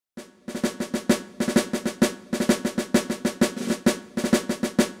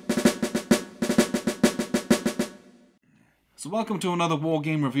welcome to another war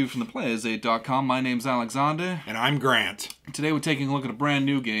game review from theplayersaid.com. My name's Alexander. And I'm Grant. Today we're taking a look at a brand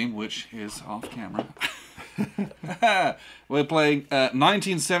new game, which is off camera. We're playing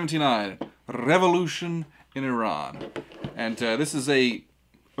 1979, Revolution in Iran. And this is a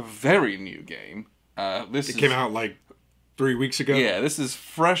very new game. It came out like 3 weeks ago? Yeah, this is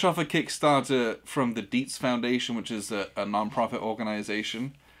fresh off a Kickstarter from the Dietz Foundation, which is a non-profit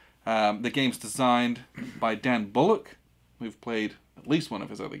organization. The game's designed by Dan Bullock. We've played at least one of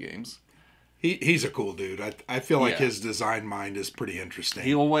his other games. He's a cool dude. I feel like his design mind is pretty interesting.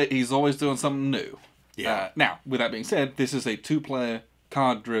 He's always doing something new. Yeah. Now, with that being said, this is a two-player,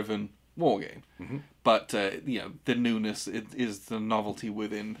 card-driven war game. Mm-hmm. But, the newness is the novelty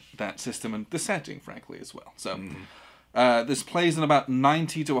within that system and the setting, frankly, as well. So, this plays in about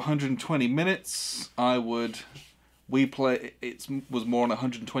 90 to 120 minutes. It was more than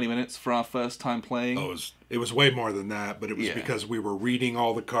 120 minutes for our first time playing. Oh, it was way more than that, but it was because we were reading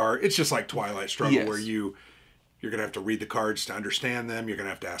all the cards. It's just like Twilight Struggle, where you're going to have to read the cards to understand them. You're going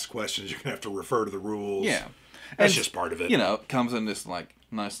to have to ask questions. You're going to have to refer to the rules. Yeah. That's just part of it. It comes in this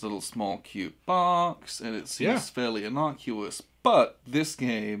nice little small cute box, and it seems fairly innocuous. But this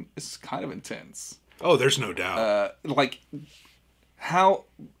game is kind of intense. Oh, there's no doubt. How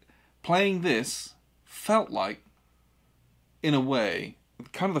playing this felt like, in a way,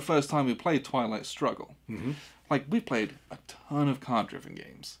 kind of the first time we played Twilight Struggle. Mm-hmm. Like, we played a ton of card-driven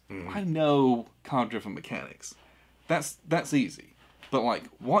games. Mm-hmm. I know card-driven mechanics. That's easy. But,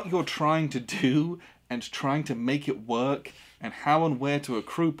 what you're trying to do and trying to make it work and how and where to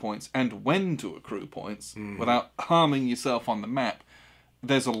accrue points and when to accrue points without harming yourself on the map,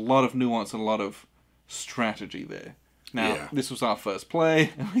 there's a lot of nuance and a lot of strategy there. Now, this was our first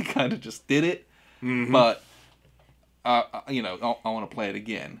play, and we kind of just did it. Mm-hmm. But I want to play it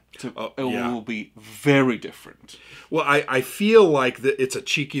again. It will be very different. Well, I feel like it's a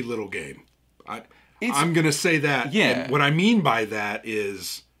cheeky little game. I'm going to say that. Yeah. And what I mean by that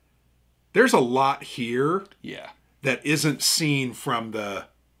is there's a lot here that isn't seen from the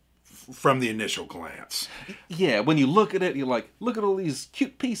initial glance. Yeah, when you look at it, you're like, look at all these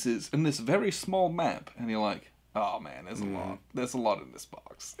cute pieces in this very small map. And you're like, oh man, there's a lot. There's a lot in this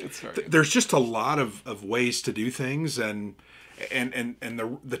box. It's there's just a lot of ways to do things, and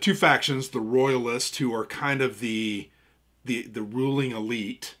the two factions, the royalists, who are kind of the ruling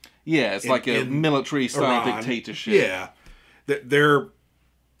elite. Yeah, it's like a military style dictatorship. Yeah, they're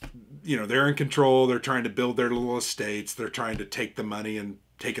in control. They're trying to build their little estates. They're trying to take the money and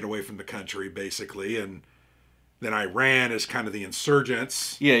take it away from the country, basically, and then Iran is kind of the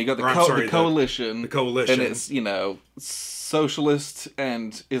insurgents. Yeah, you got the coalition. The coalition. And it's, socialist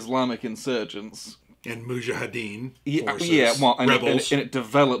and Islamic insurgents. And mujahideen forces. Rebels. And it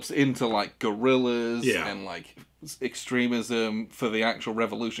develops into, guerrillas and, extremism for the actual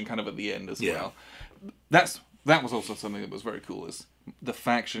revolution kind of at the end as well. That was also something that was very cool, is the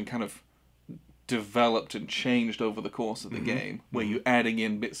faction kind of developed and changed over the course of the game, where you're adding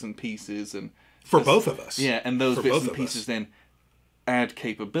in bits and pieces and... For both of us. Yeah, and those bits and pieces then add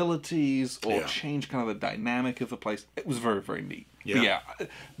capabilities or change kind of the dynamic of the place. It was very, very neat. Yeah. But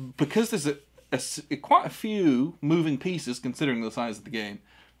because there's quite a few moving pieces, considering the size of the game,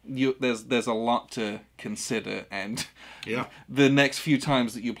 there's a lot to consider, and the next few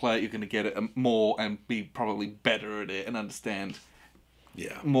times that you play it, you're going to get it more and be probably better at it and understand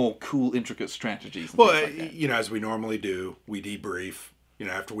more cool, intricate strategies. Well, as we normally do, we debrief.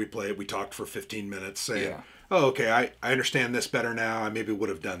 After we play it, we talked for 15 minutes saying, oh, okay, I understand this better now. I maybe would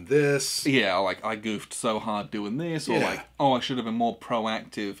have done this. Yeah, I goofed so hard doing this. Or I should have been more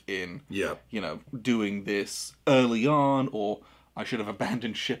proactive in, doing this early on. Or I should have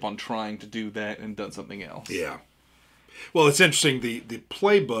abandoned ship on trying to do that and done something else. Yeah. Well, it's interesting. The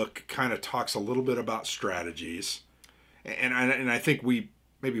playbook kind of talks a little bit about strategies. And I think we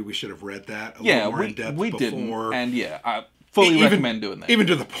should have read that a little more in depth before. Didn't. And I fully recommend doing that. Even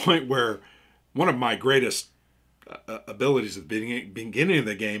to the point where one of my greatest abilities at the beginning of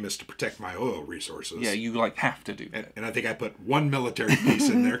the game is to protect my oil resources. Yeah, you have to do that. And I think I put one military piece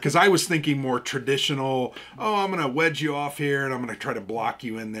in there because I was thinking more traditional. Oh, I'm going to wedge you off here and I'm going to try to block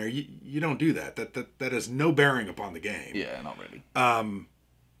you in there. You don't do that. That has no bearing upon the game. Yeah, not really.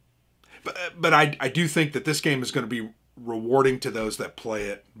 But I do think that this game is going to be rewarding to those that play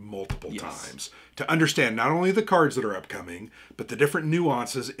it multiple times, to understand not only the cards that are upcoming, but the different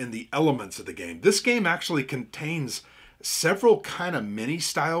nuances in the elements of the game. This game actually contains several kind of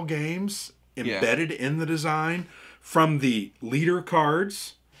mini-style games embedded in the design, from the leader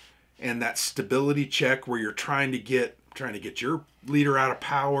cards and that stability check where you're trying to get your leader out of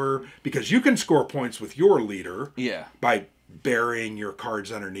power, because you can score points with your leader by burying your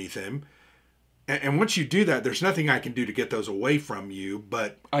cards underneath him. And once you do that, there's nothing I can do to get those away from you,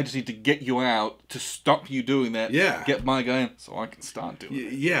 but... I just need to get you out to stop you doing that. Yeah. Get my guy in so I can start doing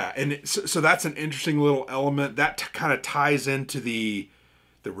it. Yeah, and so that's an interesting little element. That kind of ties into the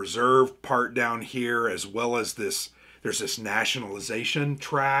reserve part down here, as well as this... There's this nationalization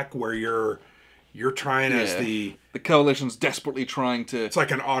track where you're trying as the coalition's desperately trying to... It's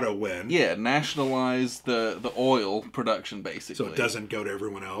like an auto win. Yeah, nationalize the oil production, basically. So it doesn't go to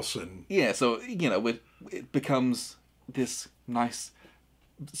everyone else. And yeah, so, it becomes this nice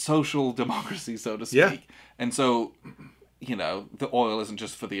social democracy, so to speak. Yeah. And so, the oil isn't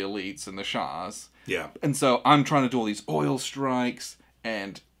just for the elites and the shahs. Yeah. And so I'm trying to do all these oil strikes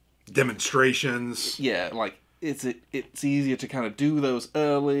and... demonstrations. Yeah, like... It's easier to kind of do those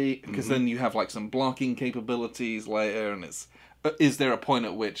early because then you have like some blocking capabilities later, and is there a point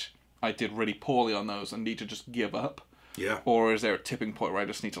at which I did really poorly on those and need to just give up? Yeah. Or is there a tipping point where I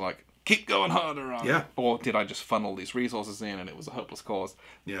just need to like keep going harder on? Yeah. Or did I just funnel these resources in and it was a hopeless cause?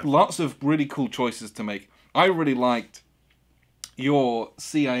 Yeah. Lots of really cool choices to make. I really liked your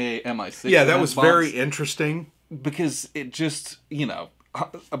CIA MI6. Yeah, that was very interesting because it just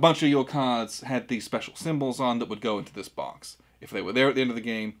a bunch of your cards had these special symbols on that would go into this box. If they were there at the end of the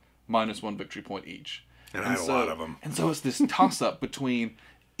game, -1 victory point each. And I had a lot of them. And so it's this toss-up between,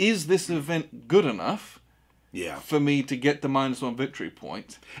 is this event good enough for me to get the -1 victory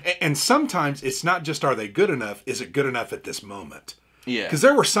point? And sometimes it's not just are they good enough, is it good enough at this moment? Yeah. Because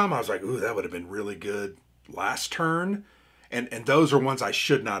there were some I was like, ooh, that would have been really good last turn. And those are ones I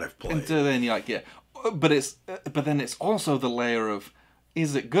should not have played. And so then you're like, yeah. But then it's also the layer of,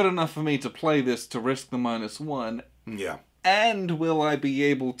 is it good enough for me to play this to risk the -1? Yeah. And will I be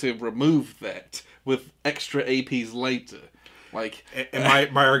able to remove that with extra APs later? Like,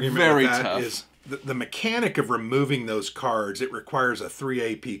 and my argument very with that tough. is the mechanic of removing those cards, it requires a 3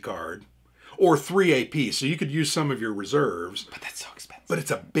 AP card. Or 3 AP, so you could use some of your reserves. But that's so expensive. But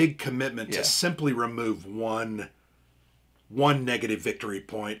it's a big commitment to simply remove one negative victory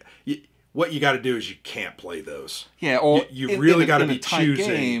point. What you got to do is you can't play those. Yeah, or you really got to be in a tight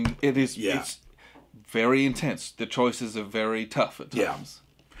choosing. Game, it's very intense. The choices are very tough at times.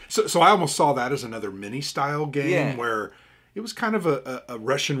 Yeah. So I almost saw that as another mini style game where it was kind of a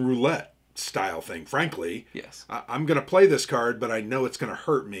Russian roulette style thing. Frankly, yes, I'm going to play this card, but I know it's going to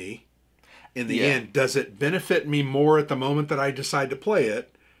hurt me. In the end, does it benefit me more at the moment that I decide to play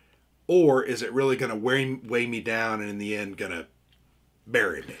it, or is it really going to weigh me down and in the end going to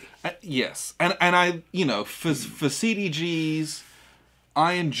bury me? Yes, and I for CDGs,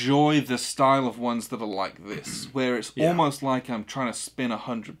 I enjoy the style of ones that are like this, where it's almost like I'm trying to spin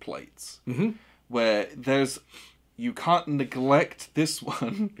 100 plates, where you can't neglect this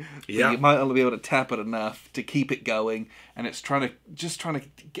one. You might only be able to tap it enough to keep it going, and it's trying to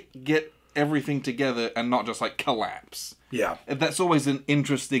get everything together and not just like collapse. Yeah, that's always an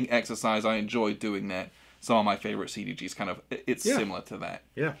interesting exercise. I enjoy doing that. Some of my favorite CDGs it's similar to that.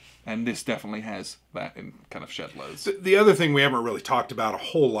 Yeah. And this definitely has that in kind of shed loads. The other thing we haven't really talked about a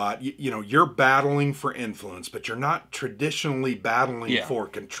whole lot, you're battling for influence, but you're not traditionally battling for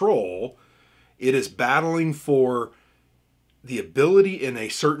control. It is battling for the ability in a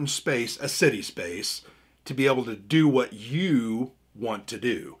certain space, a city space, to be able to do what you want to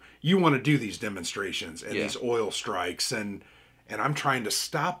do. You want to do these demonstrations and these oil strikes, and I'm trying to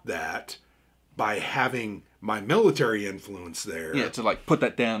stop that by having my military influence there. Yeah, to like put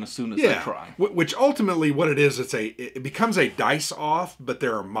that down as soon as they try. Which ultimately what it is, it becomes a dice off, but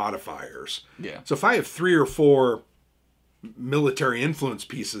there are modifiers. Yeah. So if I have 3 or 4 military influence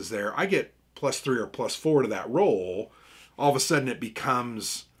pieces there, I get +3 or +4 to that roll. All of a sudden it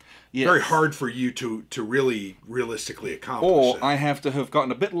becomes very hard for you to really realistically accomplish it. I have to have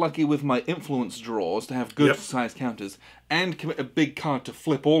gotten a bit lucky with my influence draws to have good size counters and commit a big card to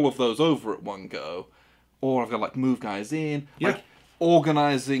flip all of those over at one go. Or I've got to like move guys in. Like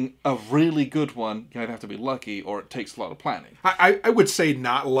organizing a really good one, you either have to be lucky or it takes a lot of planning. I would say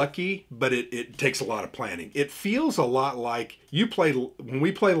not lucky, but it takes a lot of planning. It feels a lot like when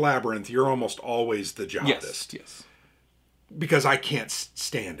we play Labyrinth, you're almost always the jihadist. Yes. Because I can't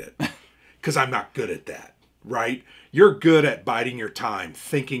stand it. Because I'm not good at that, right? You're good at biding your time,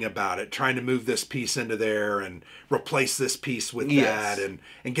 thinking about it, trying to move this piece into there and replace this piece with that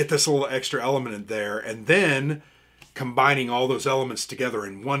and get this little extra element in there. And then combining all those elements together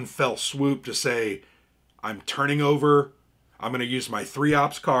in one fell swoop to say, I'm going to use my 3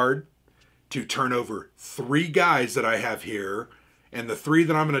 ops card to turn over 3 guys that I have here. And the 3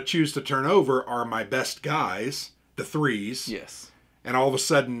 that I'm going to choose to turn over are my best guys. The 3s. Yes. And all of a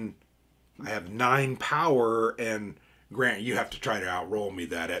sudden, I have 9 power and Grant, you have to try to outroll me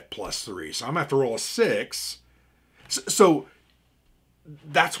that at +3. So I'm going to have to roll a 6. So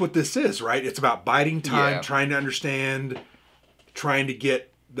that's what this is, right? It's about biding time, trying to understand, trying to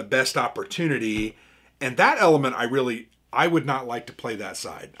get the best opportunity. And that element, I would not like to play that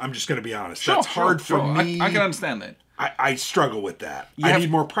side. I'm just going to be honest. That's hard for me. I can understand that. I struggle with that. I need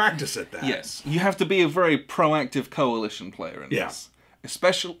more practice at that. Yes. You have to be a very proactive coalition player in this.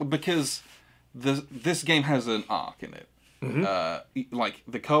 Especially because this game has an arc in it. Like,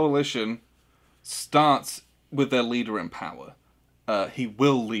 the coalition starts with their leader in power. He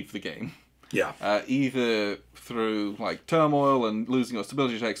will leave the game. Yeah. Either through, like, turmoil and losing your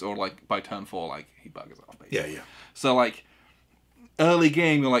stability checks, or, like, by turn 4, like, he buggers off, basically. Yeah. So, like, early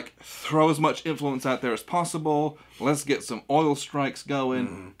game, you're like, throw as much influence out there as possible. Let's get some oil strikes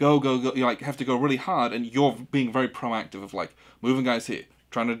going. Go. You, like, have to go really hard, and you're being very proactive of, like, moving guys here,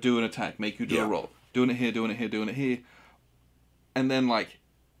 trying to do an attack, make you do a roll. Doing it here, doing it here, doing it here. And then, like,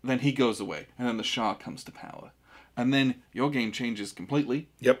 then he goes away, and then the Shah comes to power. And then your game changes completely.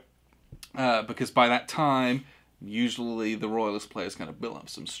 Yep. Because by that time, usually the Royalist players kind of build up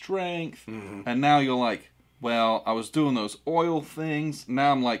some strength. And now you're like, well, I was doing those oil things.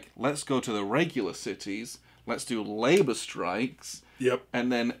 Now I'm like, let's go to the regular cities. Let's do labor strikes. Yep.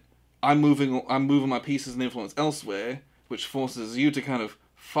 And then I'm moving my pieces and influence elsewhere, which forces you to kind of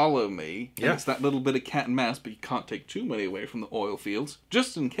follow me. Yeah. And it's that little bit of cat and mouse, but you can't take too many away from the oil fields,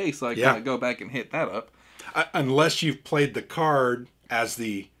 just in case I kind of go back and hit that up. Unless you've played the card as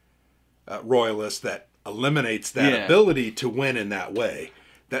the Royalist that eliminates that ability to win in that way.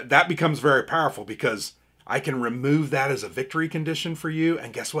 That becomes very powerful, because I can remove that as a victory condition for you,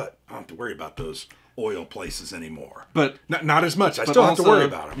 and guess what? I don't have to worry about those oil places anymore. But not as much. I still have to worry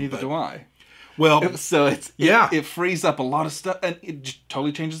about them. Neither do I. Well, so it frees up a lot of stuff, and it just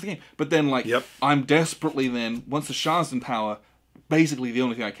totally changes the game. But then, like, I'm desperately then, once the Shah's in power, basically the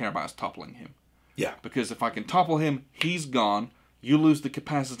only thing I care about is toppling him. Yeah. Because if I can topple him, he's gone. You lose the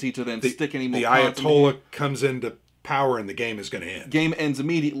capacity to then stick any more. The Ayatollah comes into power, and the game is going to end. Game ends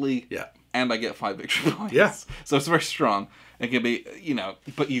immediately. Yeah. And I get 5 victory points. Yes. So it's very strong. It can be,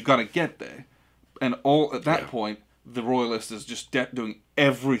 but you've got to get there. And at that point, the Royalists is just doing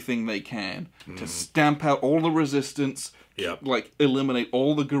everything they can to stamp out all the resistance, like eliminate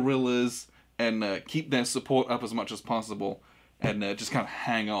all the guerrillas, and keep their support up as much as possible, and just kind of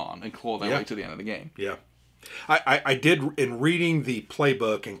hang on and claw their way to the end of the game. Yeah. I did, in reading the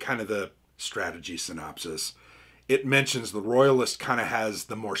playbook and kind of the strategy synopsis, it mentions the Royalist kind of has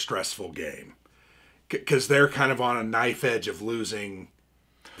the more stressful game, because they're kind of on a knife edge of losing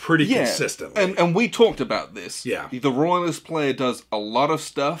pretty consistently. And we talked about this. Yeah. The Royalist player does a lot of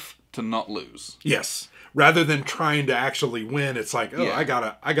stuff to not lose. Yes. Rather than trying to actually win, it's like, I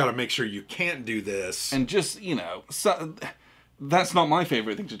gotta make sure you can't do this. And just, that's not my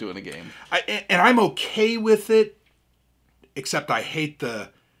favorite thing to do in a game. And I'm okay with it, except I hate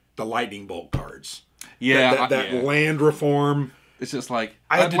the lightning bolt cards. Yeah. That land reform. It's just like,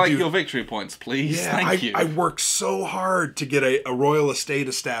 I'd like your victory points, please. Yeah, Thank you. I worked so hard to get a royal estate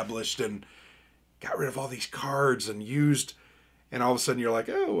established, and got rid of all these cards and used, and all of a sudden you're like,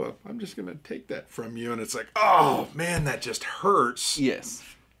 oh, well, I'm just going to take that from you. And it's like, oh, man, that just hurts. Yes.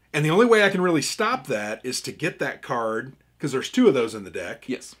 And the only way I can really stop that is to get that card, because there's 2 of those in the deck.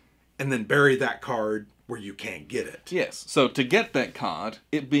 Yes. And then bury that card where you can't get it. Yes. So to get that card,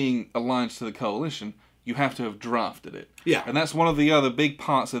 it being aligned to the coalition, you have to have drafted it. Yeah. And that's one of the other big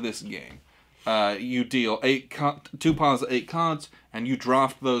parts of this game. You deal 2 piles of 8 cards, and you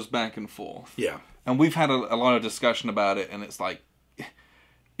draft those back and forth. Yeah. And we've had a lot of discussion about it, and it's like,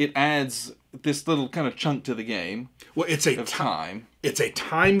 it adds this little kind of chunk to the game. Well, it's a time. It's a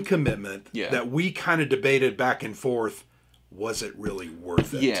time commitment that we kind of debated back and forth. Was it really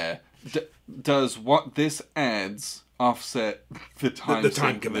worth it? Yeah. Does what this adds offset the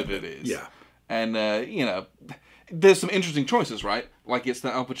time commitment it is? Yeah. And, there's some interesting choices, right? Like, it's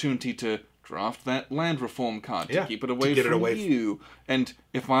the opportunity to draft that land reform card to keep it away from you. And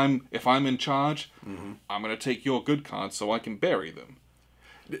if I'm in charge, I'm going to take your good cards so I can bury them.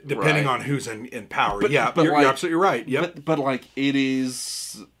 Depending on who's in power. But you're absolutely right. Yep. But like,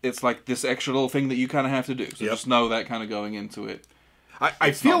 it's like this extra little thing that you kind of have to do. So just know that kind of going into it.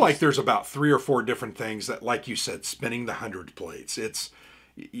 I feel like there's about 3 or 4 different things that, like you said, spinning the 100 plates.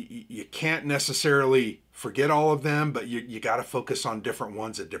 You can't necessarily forget all of them, but you got to focus on different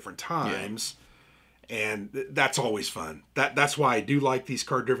ones at different times. And that's always fun. That's why I do like these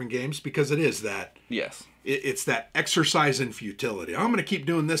card-driven games, because it is that. Yes. It's that exercise in futility. I'm going to keep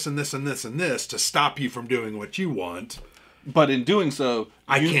doing this and this and this and this to stop you from doing what you want. But in doing so,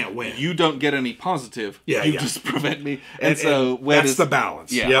 I can't win. You don't get any positive. Yeah, you yeah. just prevent me. And so that's the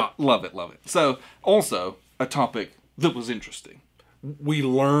balance. Yeah, Yep. love it, love it. So also a topic that was interesting. We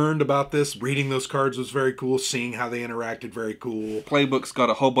learned about this. Reading those cards was very cool. Seeing how they interacted, very cool. Playbook's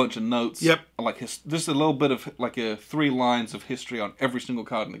got a whole bunch of notes. Yep. Like just a little bit of like 3 lines of history on every single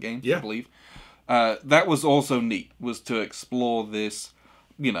card in the game. Yeah. I believe. That was also neat. Was to explore this.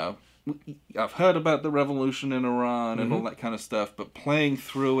 You know, I've heard about the revolution in Iran and all that kind of stuff, but playing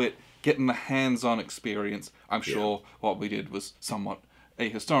through it, getting the hands-on experience. I'm sure what we did was somewhat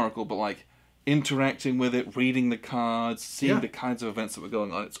ahistorical, but like. Interacting with it, reading the cards, seeing the kinds of events that were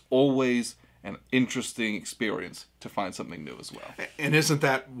going on. It's always an interesting experience to find something new as well. And isn't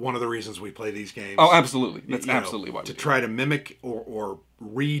that one of the reasons we play these games? Oh, absolutely. That's absolutely why we to do try to mimic or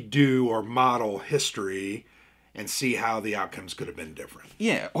redo or model history and see how the outcomes could have been different.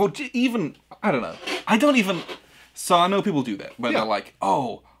 Yeah, or even, I don't know. So I know people do that, where they're like,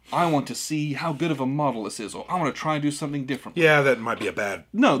 oh, I want to see how good of a model this is, or I want to try and do something different. Yeah, that might be a bad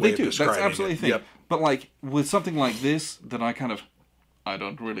No, way they do. of That's absolutely it. the thing. Yep. But like, with something like this, that I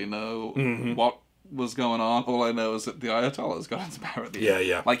don't really know what was going on. All I know is that the Ayatollah's got into power at the end.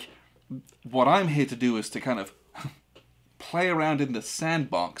 Yeah. Like, what I'm here to do is to kind of play around in the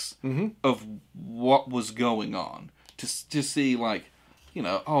sandbox of what was going on. To see, like, you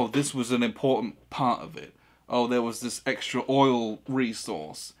know, oh, this was an important part of it. Oh, there was this extra oil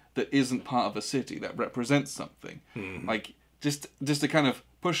resource that isn't part of a city that represents something. Like just to kind of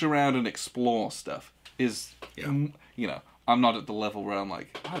push around and explore stuff is you know, I'm not at the level where I'm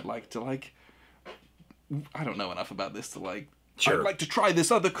like, I'd like to like I don't know enough about this to like I'd like to try this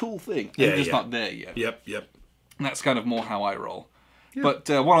other cool thing. I'm just not there yet. Yep. And that's kind of more how I roll. But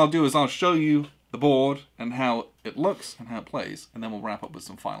what I'll do is I'll show you the board and how it looks and how it plays, and then we'll wrap up with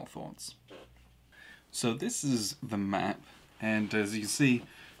some final thoughts. So this is the map, and as you can see,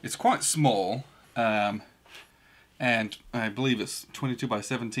 it's quite small, and I believe it's 22 by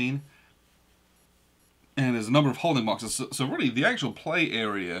 17, and there's a number of holding boxes, so really the actual play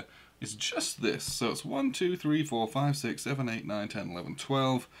area is just this. So it's 1, 2, 3, 4, 5, 6, 7, 8, 9, 10, 11,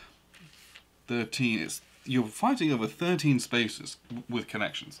 12, 13. You're fighting over 13 spaces with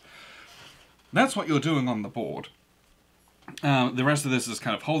connections. That's what you're doing on the board. The rest of this is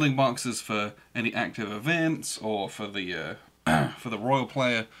kind of holding boxes for any active events, or for the for the royal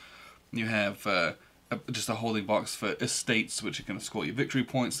player. You have just a holding box for estates, which are going to score you victory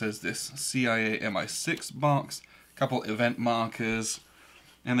points. There's this CIA MI6 box, a couple event markers,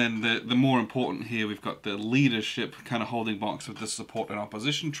 and then the more important here, we've got the leadership kind of holding box with the support and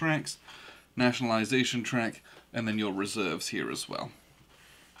opposition tracks, nationalization track, and then your reserves here as well.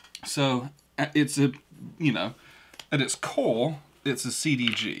 So it's a, you know, at its core, it's a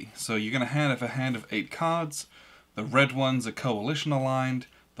CDG. So you're going to have a hand of 8 cards. The red ones are coalition aligned,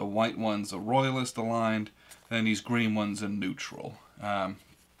 the white ones are royalist aligned, and these green ones are neutral. And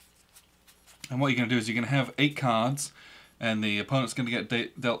what you're going to do is you're going to have 8 cards, and the opponent's going to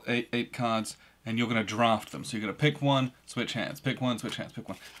get dealt 8 cards, and you're going to draft them. So you're going to pick one, switch hands, pick one, switch hands, pick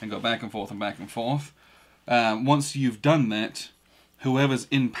one, and go back and forth and back and forth. Once you've done that, whoever's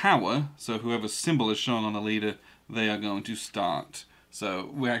in power, so whoever's symbol is shown on the leader, they are going to start.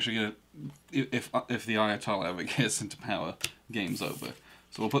 So we're actually going to, if the Ayatollah ever gets into power, game's over.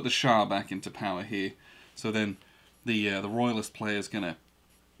 So we'll put the Shah back into power here. So then the royalist player is going to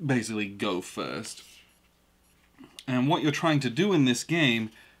basically go first. And what you're trying to do in this game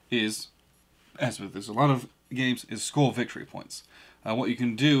is, as with there's a lot of games, is score victory points. What you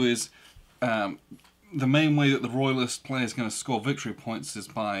can do is, the main way that the royalist player is going to score victory points is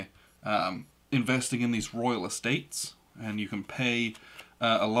by investing in these royal estates, and you can pay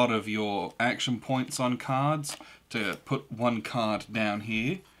a lot of your action points on cards to put one card down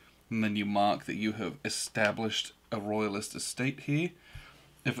here, and then you mark that you have established a royalist estate here.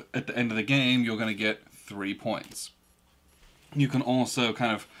 If at the end of the game you're going to get 3 points. You can also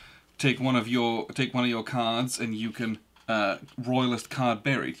kind of take one of your cards, and you can royalist card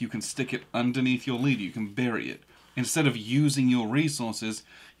buried. You can stick it underneath your leader. You can bury it. Instead of using your resources,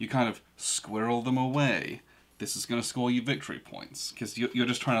 you kind of squirrel them away. This is going to score you victory points, because you're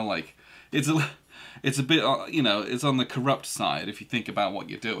just trying to, like, it's a bit, you know, it's on the corrupt side if you think about what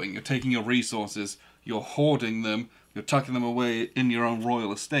you're doing. You're taking your resources, you're hoarding them, you're tucking them away in your own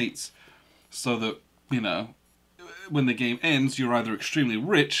royal estates, so that, you know, when the game ends, you're either extremely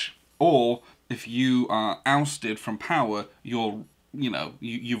rich, or if you are ousted from power, you've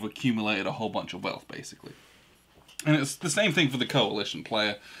accumulated a whole bunch of wealth, basically. And it's the same thing for the coalition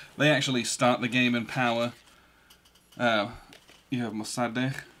player. They actually start the game in power. You have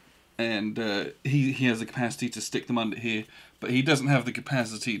Mossadegh, and he has the capacity to stick them under here, but he doesn't have the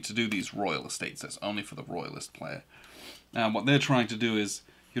capacity to do these royal estates. That's only for the royalist player. What they're trying to do is,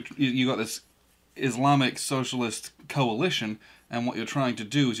 you got this Islamic socialist coalition, and what you're trying to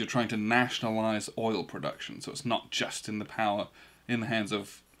do is you're trying to nationalize oil production, so it's not just in the hands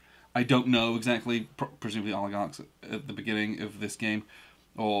of, I don't know exactly, presumably oligarchs at the beginning of this game,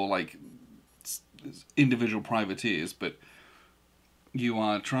 or like individual privateers, but you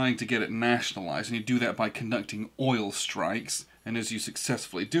are trying to get it nationalized, and you do that by conducting oil strikes, and as you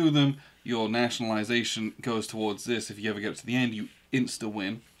successfully do them, your nationalization goes towards this. If you ever get to the end, you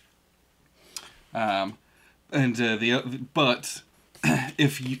insta-win. But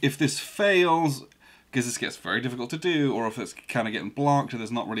if this fails, because this gets very difficult to do, or if it's kind of getting blocked and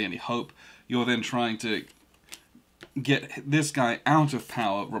there's not really any hope, you're then trying to get this guy out of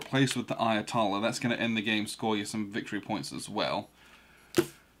power, replaced with the Ayatollah. That's going to end the game, score you some victory points as well.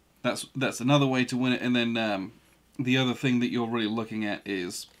 That's another way to win it. And then the other thing that you're really looking at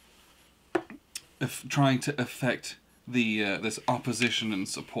is trying to affect the this opposition and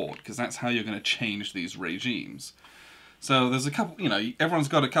support, because that's how you're going to change these regimes. So there's a couple, everyone's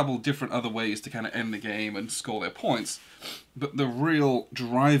got a couple different other ways to kind of end the game and score their points, but the real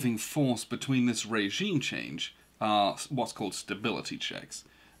driving force between this regime change are what's called stability checks.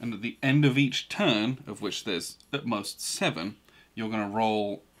 And at the end of each turn, of which there's at most 7, you're going to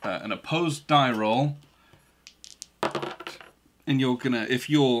roll an opposed die roll, and you're going to, if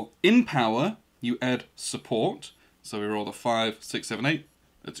you're in power, you add support. So we roll the 5, 6, 7, 8.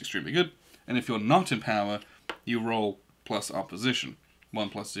 That's extremely good. And if you're not in power, you roll plus opposition. 1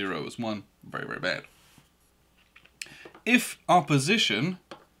 plus 0 is 1. Very, very bad. If opposition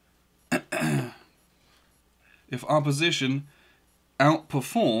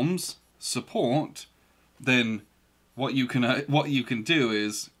outperforms support, then what you can do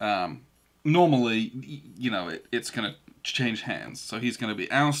is normally, it's going to change hands. So he's going to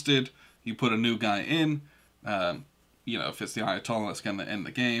be ousted. You put a new guy in. If it's the Ayatollah that's going to end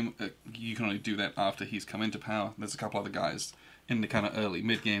the game, you can only do that after he's come into power. There's a couple other guys in the kind of early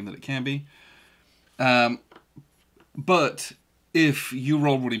mid-game that it can be. But if you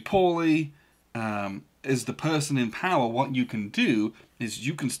roll really poorly, as the person in power, what you can do is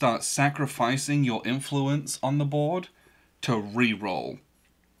you can start sacrificing your influence on the board to re-roll.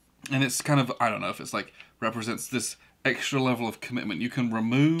 And it's kind of, I don't know if it's like, represents this extra level of commitment. You can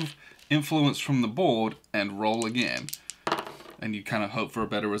remove influence from the board and roll again, and you kind of hope for a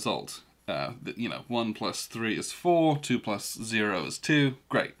better result. 1 plus 3 is 4, 2 plus 0 is 2.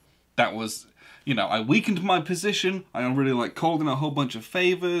 Great. That was, I weakened my position. I really called in a whole bunch of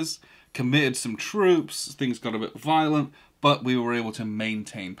favors, committed some troops, things got a bit violent, but we were able to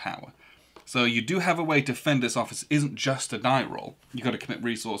maintain power. So you do have a way to fend this off. It isn't just a die roll. You got to commit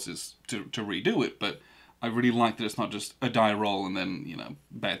resources to redo it, but I really like that it's not just a die roll and then,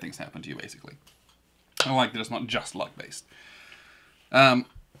 bad things happen to you, basically. I like that it's not just luck-based. So,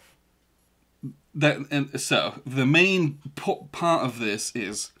 the main part of this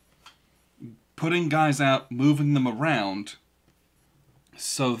is putting guys out, moving them around,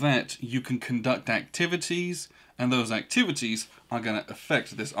 so that you can conduct activities, and those activities are going to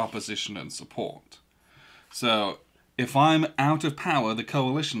affect this opposition and support. So, if I'm out of power, the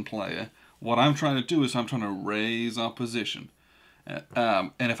coalition player, what I'm trying to do is I'm trying to raise opposition.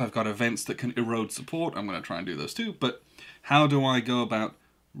 And if I've got events that can erode support, I'm going to try and do those too. But how do I go about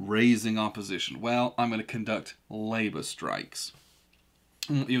raising opposition? Well, I'm going to conduct labor strikes.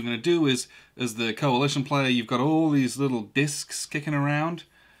 And what you're going to do is, as the coalition player, you've got all these little discs kicking around.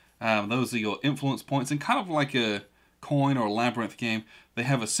 Those are your influence points. And kind of like a coin or a labyrinth game, they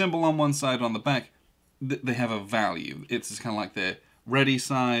have a symbol on one side, on the back, they have a value. It's just kind of like their ready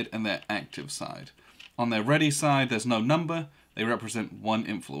side and their active side. On their ready side, there's no number. They represent 1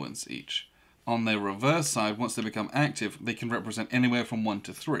 influence each. On their reverse side, once they become active, they can represent anywhere from 1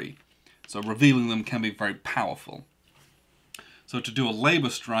 to 3. So revealing them can be very powerful. So to do a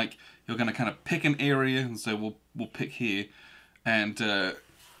labor strike, you're going to kind of pick an area, and so we'll pick here, and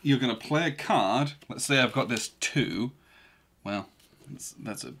you're going to play a card. Let's say I've got this 2. Well,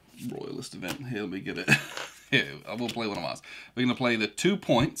 that's a royalist event. Here, let me get it. Here, I will play one of ours. We're going to play the 2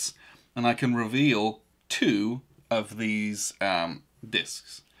 points, and I can reveal 2 of these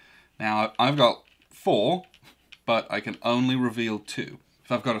discs. Now, I've got 4, but I can only reveal 2.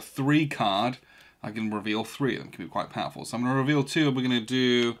 If I've got a 3 card, I can reveal 3 of them. It can be quite powerful. So I'm going to reveal 2, and we're going to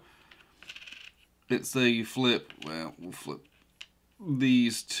do, let's say you flip, well, we'll flip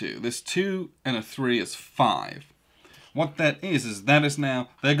these 2. This 2 and a 3 is 5. What that is now,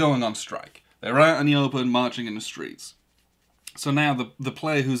 they're going on strike. They're out in the open, marching in the streets. So now the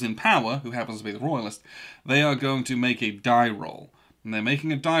player who's in power, who happens to be the royalist, they are going to make a die roll. And they're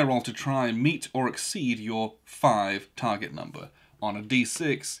making a die roll to try and meet or exceed your 5 target number. On a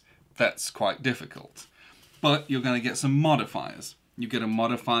d6, that's quite difficult. But you're going to get some modifiers. You get a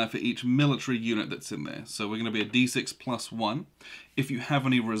modifier for each military unit that's in there. So we're going to be a d6 plus 1. If you have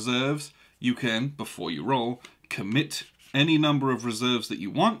any reserves, you can, before you roll, commit any number of reserves that you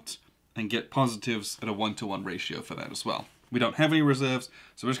want and get positives at a 1-to-1 ratio for that as well. We don't have any reserves,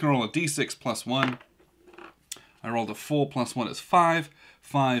 so we're just going to roll a d6 plus 1. I rolled a 4 plus 1 is 5.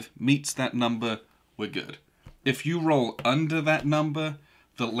 5 meets that number, we're good. If you roll under that number,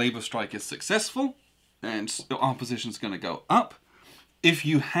 the labor strike is successful, and the opposition's going to go up. If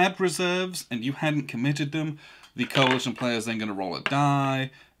you had reserves and you hadn't committed them, the coalition player is then going to roll a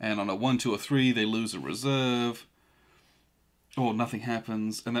die, and on a 1, 2, or 3, they lose a reserve, or nothing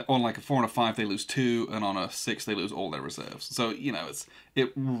happens, and then on like a 4 and a 5, they lose 2, and on a 6, they lose all their reserves. So, you know,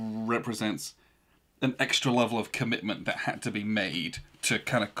 it represents an extra level of commitment that had to be made to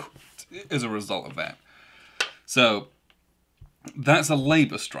kind of, as a result of that. So, that's a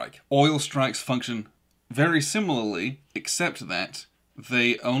labor strike. Oil strikes function very similarly, except that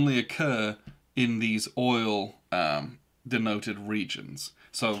they only occur in these oil denoted regions.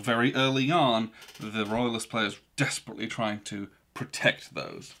 So very early on, the royalist player is desperately trying to protect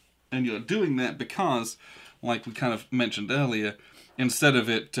those. And you're doing that because, like we kind of mentioned earlier, instead of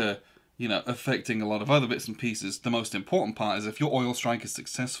it you know, affecting a lot of other bits and pieces, the most important part is if your oil strike is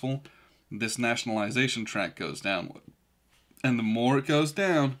successful, this nationalization track goes downward. And the more it goes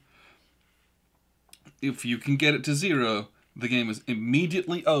down, if you can get it to 0, the game is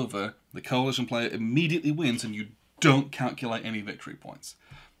immediately over, the coalition player immediately wins, and you don't calculate any victory points.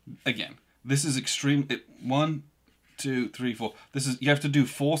 Again, this is extreme. 1, 2, 3, 4. You have to do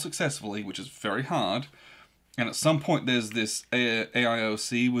 4 successfully, which is very hard. And at some point, there's this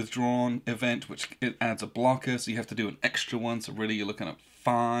AIOC withdrawn event, which it adds a blocker, so you have to do an extra one. So really, you're looking at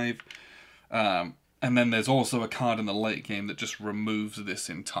 5. And then there's also a card in the late game that just removes this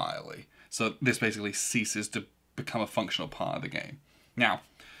entirely. So this basically ceases to become a functional part of the game. Now,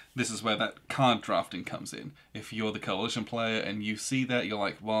 this is where that card drafting comes in. If you're the coalition player and you see that, you're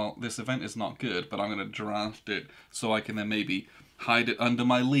like, well, this event is not good, but I'm going to draft it so I can then maybe hide it under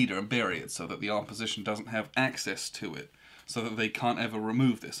my leader and bury it so that the opposition doesn't have access to it, so that they can't ever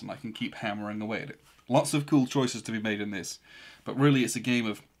remove this and I can keep hammering away at it. Lots of cool choices to be made in this, but really it's a game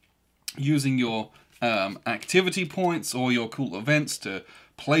of using your activity points or your cool events to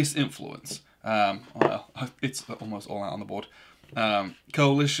place influence. Well, it's almost all out on the board.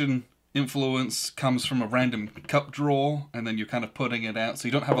 Coalition influence comes from a random cup draw, and then you're kind of putting it out, so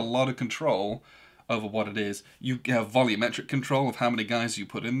you don't have a lot of control over what it is. You have volumetric control of how many guys you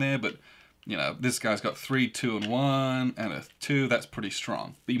put in there, but, you know, this guy's got 3, 2, and 1, and a 2, that's pretty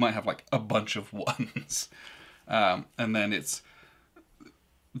strong. But you might have, like, a bunch of 1s. And then it's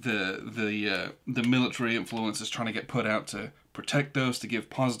the military influence is trying to get put out to protect those, to give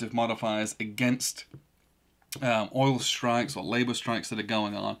positive modifiers against oil strikes or labor strikes that are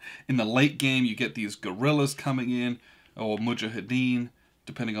going on. In the late game, you get these guerrillas coming in, or mujahideen,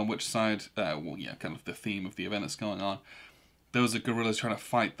 depending on which side, well, yeah, kind of the theme of the event that's going on. Those are guerrillas trying to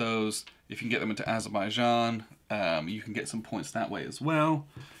fight those. If you can get them into Azerbaijan, you can get some points that way as well.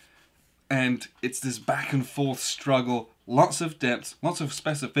 And it's this back and forth struggle, lots of depth, lots of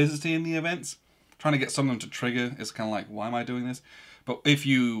specificity in the events. Trying to get some of them to trigger is kind of like, why am I doing this? But if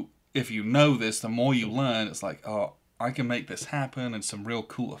you know this, the more you learn, it's like, oh, I can make this happen, and some real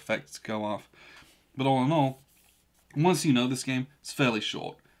cool effects go off. But all in all, once you know this game, it's fairly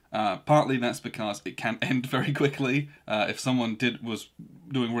short. Partly that's because it can end very quickly. If someone was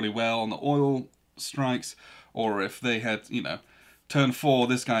doing really well on the oil strikes, or if they had, you know, turn 4,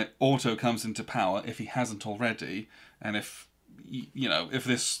 this guy auto comes into power if he hasn't already, and if you know, if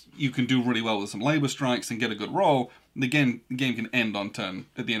you can do really well with some labor strikes and get a good roll, the game can end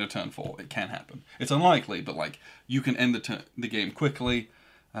at the end of turn 4. It can happen. It's unlikely, but like you can end the game quickly.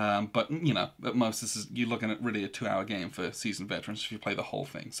 But you know, at most you're looking at really a 2-hour game for seasoned veterans if you play the whole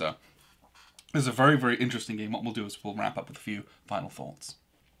thing. So it's a very, very interesting game. What we'll do is we'll wrap up with a few final thoughts.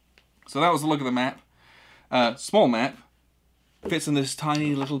 So that was a look at the map. Small map. Fits in this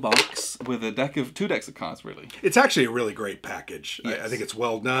tiny little box with two decks of cards, really. It's actually a really great package. Yes. I think it's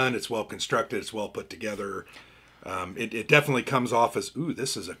well done, it's well constructed, it's well put together. It definitely comes off as, ooh,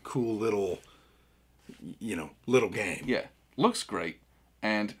 this is a cool little game. Yeah, looks great,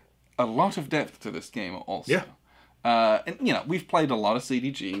 and a lot of depth to this game also. Yeah. And, you know, we've played a lot of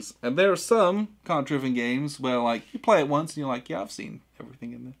CDGs, and there are some card-driven games where, like, you play it once and you're like, yeah, I've seen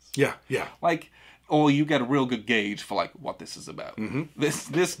everything in this. Yeah, yeah. Like, or you get a real good gauge for like what this is about. Mm-hmm.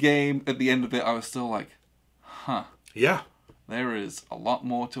 This game, at the end of it, I was still like, huh. Yeah. There is a lot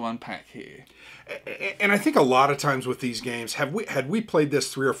more to unpack here. And I think a lot of times with these games, had we played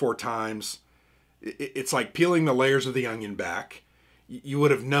this 3 or 4 times, it's like peeling the layers of the onion back. You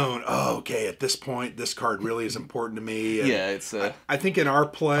would have known, oh, okay, at this point, this card really is important to me. And yeah, it's... I think in our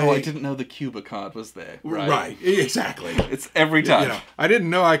play... Oh, I didn't know the Cuba card was there. Right, exactly. It's every time. I didn't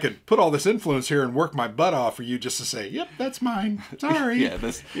know I could put all this influence here and work my butt off for you just to say, yep, that's mine. Sorry. Yeah,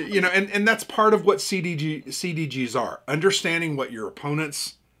 this... And that's part of what CDGs are. Understanding what your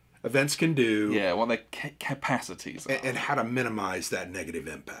opponent's events can do. Yeah, what their capacities are. And how to minimize that negative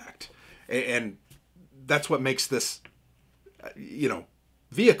impact. And that's what makes this...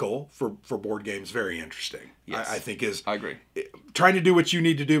 vehicle for board games very interesting. Yes, I think I agree. Trying to do what you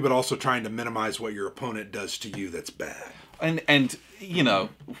need to do, but also trying to minimize what your opponent does to you that's bad. And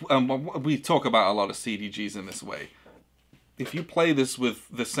we talk about a lot of CDGs in this way. If you play this with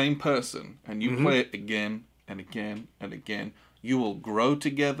the same person and you play it again and again and again, you will grow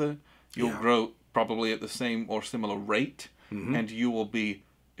together. You'll grow probably at the same or similar rate, and you will be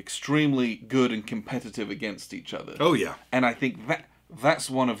extremely good and competitive against each other. Oh, yeah. And I think that's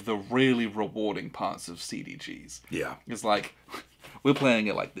one of the really rewarding parts of CDGs. Yeah. It's like, we're playing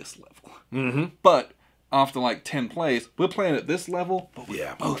at like this level. But after like 10 plays, we're playing at this level, but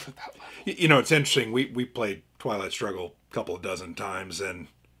we're both at that level. It's interesting. We played Twilight Struggle a couple of dozen times, and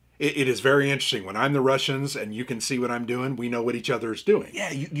it is very interesting. When I'm the Russians and you can see what I'm doing, we know what each other is doing.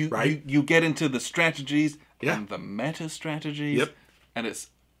 Yeah, you get into the strategies and the meta strategies. Yep. And it's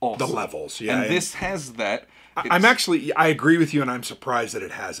awesome. The levels, yeah. And this has that. I agree with you, and I'm surprised that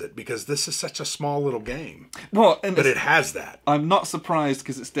it has it, because this is such a small little game. Well, but it has that. I'm not surprised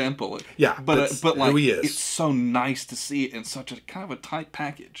because it's Dan Bullock. Yeah, but like, who he is. It's so nice to see it in such a kind of a tight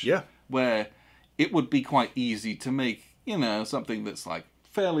package. Yeah. Where it would be quite easy to make, something that's like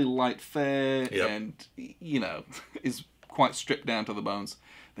fairly light fare and, is quite stripped down to the bones.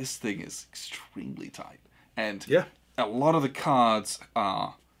 This thing is extremely tight. And a lot of the cards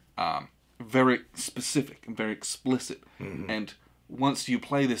are very specific and very explicit. And once you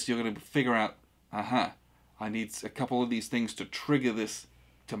play this, you're going to figure out, I need a couple of these things to trigger this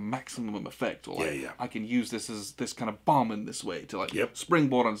to maximum effect. Or I can use this as this kind of bomb in this way to like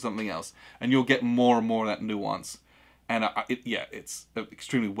springboard on something else. And you'll get more and more of that nuance. And it's an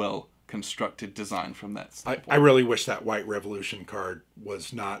extremely well constructed design from that standpoint. I really wish that White Revolution card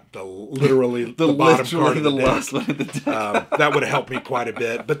was not literally the bottom card of the last one of the deck. That would have helped me quite a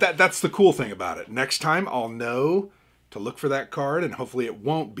bit. But that's the cool thing about it. Next time I'll know to look for that card, and hopefully it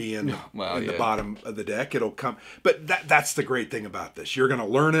won't be in the bottom of the deck. It'll come. But that's the great thing about this. You're going to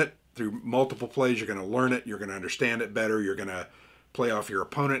learn it through multiple plays. You're going to learn it. You're going to understand it better. You're going to play off your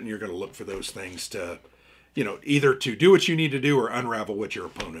opponent, and you're going to look for those things to... either to do what you need to do or unravel what your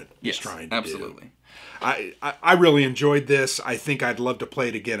opponent is trying to do. I really enjoyed this. I think I'd love to play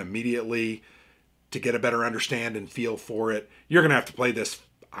it again immediately to get a better understand and feel for it. You're going to have to play this,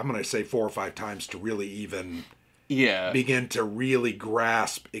 I'm going to say 4 or 5 times to really even begin to really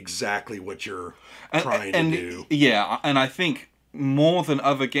grasp exactly what you're trying to do. Yeah, and I think more than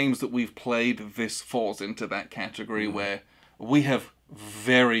other games that we've played, this falls into that category where we have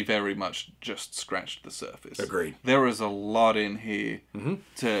very, very much just scratched the surface. Agreed. There is a lot in here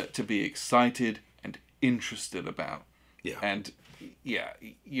to be excited and interested about. Yeah. And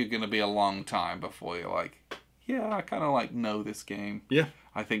you're going to be a long time before you're like, I kind of like know this game. Yeah.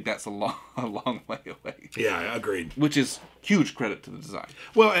 I think that's a long way away. Yeah, agreed. Which is huge credit to the design.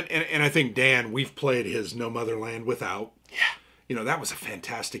 Well, and I think Dan, we've played his No Motherland Without. Yeah. That was a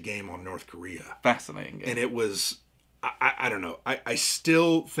fantastic game on North Korea. Fascinating game. And it was... I don't know. I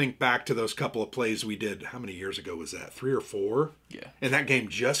still think back to those couple of plays we did. How many years ago was that? 3 or 4? Yeah. And that game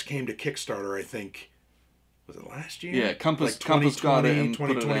just came to Kickstarter, I think. Was it last year? Yeah, Compass got it and put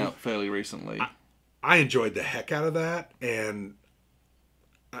it out fairly recently. I enjoyed the heck out of that. And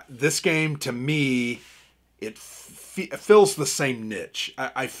this game, to me, it fills the same niche.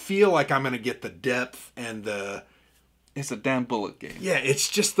 I feel like I'm going to get the depth and the... It's a Dan Bullock game. Yeah, it's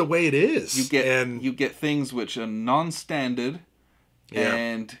just the way it is. You get things which are non-standard,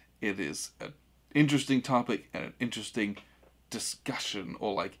 and it is an interesting topic and an interesting discussion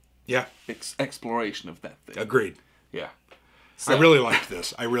or like exploration of that thing. Agreed. Yeah. So, I really liked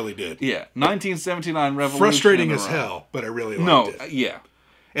this. I really did. Yeah. 1979 Revolution. Frustrating as hell, but I really liked it. Yeah.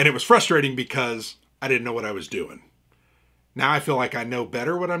 And it was frustrating because I didn't know what I was doing. Now I feel like I know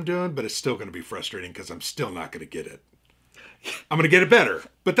better what I'm doing, but it's still going to be frustrating because I'm still not going to get it. I'm going to get it better,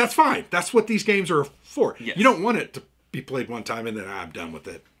 but that's fine. That's what these games are for. Yes. You don't want it to be played one time and then I'm done with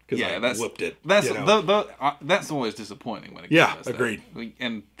it. because Yeah, I whooped it. That's you know? that's always disappointing when it Yeah, does that. agreed.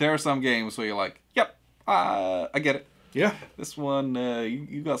 And there are some games where you're like, yep, I get it. Yeah. This one,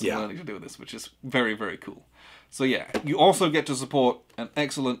 you got some Yeah. learning to do with this, which is very, very cool. So yeah, you also get to support an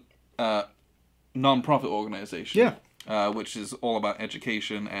excellent non-profit organization. Yeah. Which is all about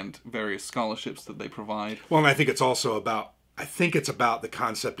education and various scholarships that they provide. Well, and I think it's also about, the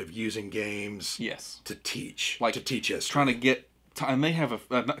concept of using games Yes. to teach. Like, to teach history. Trying to get... And they have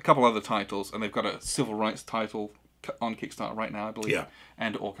a couple other titles, and they've got a civil rights title on Kickstarter right now, I believe. Yeah.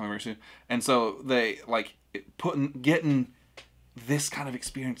 And or coming very soon. And so they, like, getting this kind of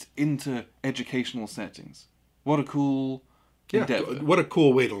experience into educational settings. What a cool endeavor. What a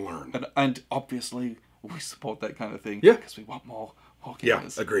cool way to learn. And obviously, we support that kind of thing. Yeah. Because we want more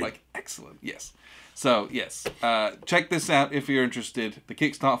gamers. Yeah, agreed. Like, excellent, yes. So, yes. Check this out if you're interested. The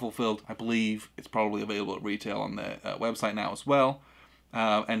Kickstarter fulfilled, I believe it's probably available at retail on their website now as well.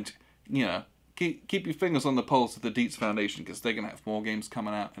 And, you know, keep your fingers on the pulse of the Dietz Foundation, because they're going to have more games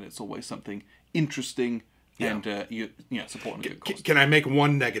coming out, and it's always something interesting and, supporting a good cause. Can I make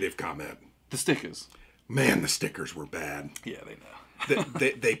one negative comment? The stickers. Man, the stickers were bad. Yeah, they know.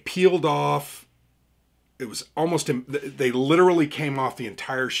 they peeled off. It was almost... They literally came off the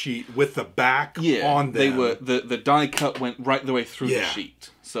entire sheet with the back on them. They were... The die cut went right the way through the sheet.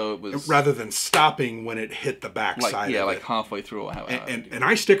 So it was... Rather than stopping when it hit the back side of it. like halfway through or however. And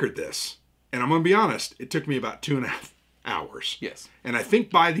I stickered this. And I'm going to be honest, it took me about 2.5 hours. Yes. And I think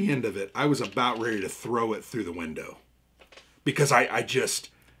by the end of it, I was about ready to throw it through the window. Because I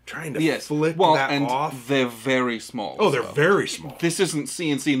just... Trying to flick that off. They're very small. Oh, they're very small. This isn't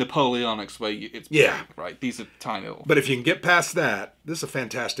CNC Napoleonics where it's big, right? These are tiny little. But if you can get past that, this is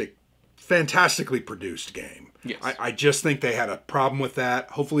a fantastically produced game. Yes. I just think they had a problem with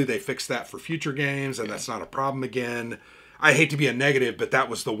that. Hopefully they fix that for future games, and that's not a problem again. I hate to be a negative, but that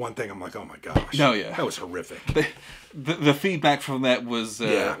was the one thing I'm like, oh my gosh. No, yeah. That was horrific. The feedback from that was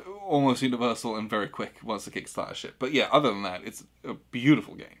almost universal and very quick once the Kickstarter shipped. But yeah, other than that, it's a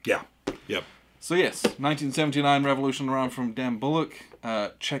beautiful game. Yeah. Yep. So yes, 1979 Revolution Around from Dan Bullock.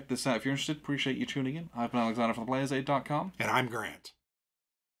 Check this out if you're interested. Appreciate you tuning in. I've been Alexander from theplayersaid.com. And I'm Grant.